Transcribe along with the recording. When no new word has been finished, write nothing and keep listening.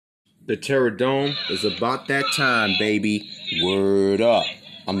The Terradome is about that time, baby. Word up.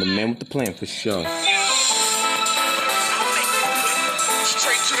 I'm the man with the plan for sure.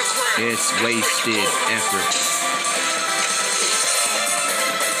 It's wasted effort.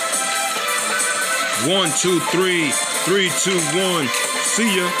 1, 2, 3, 3, 2, 1.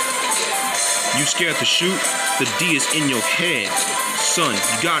 See ya. You scared to shoot? The D is in your head. Son,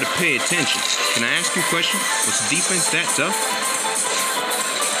 you gotta pay attention. Can I ask you a question? Was the defense that tough?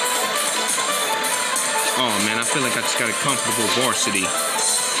 Oh man, I feel like I just got a comfortable varsity.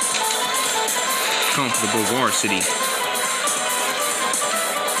 Comfortable varsity.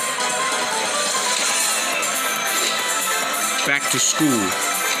 Back to school.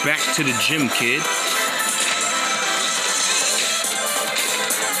 Back to the gym, kid.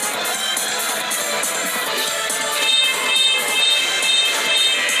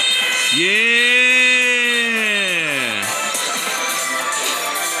 Yeah!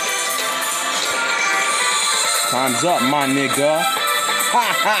 Time's up, my nigga. Ha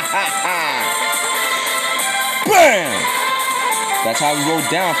ha ha ha! Bam! That's how we roll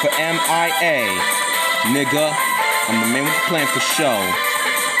down for MIA. Nigga, I'm the man with the plan for show.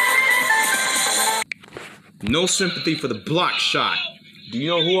 No sympathy for the block shot. Do you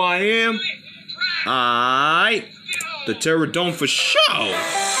know who I am? The Terradome for show.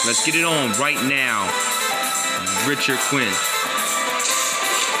 Let's get it on right now. Richard Quinn.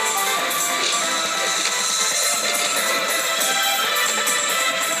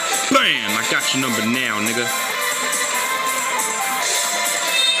 Bam! I got your number now, nigga.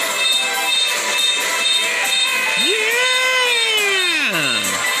 Yeah!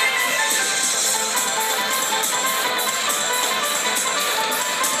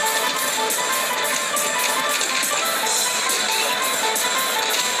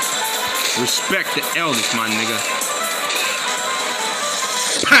 Respect the elders, my nigga.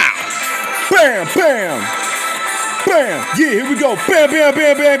 Pow! Bam! Bam! Bam! Yeah, here we go. Bam, bam,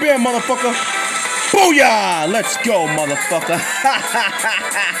 bam, bam, bam, motherfucker. Booyah! Let's go, motherfucker.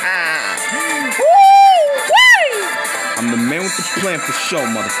 Woo! I'm the man with the plan for show,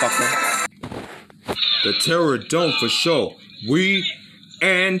 motherfucker. The Terradome for show. We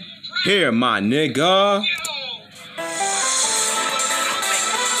and here, my nigga.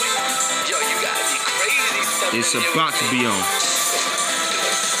 It's about to be on.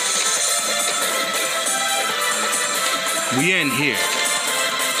 We in here.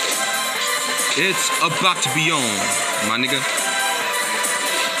 It's about to be on, my nigga.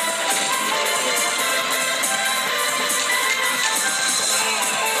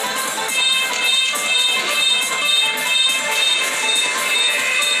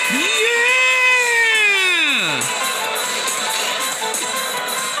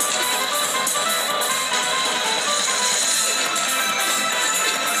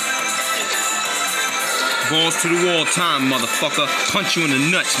 Balls to the wall time, motherfucker. Punch you in the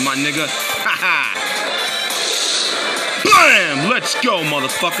nuts, my nigga. Ha ha. Bam! Let's go,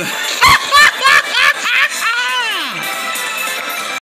 motherfucker.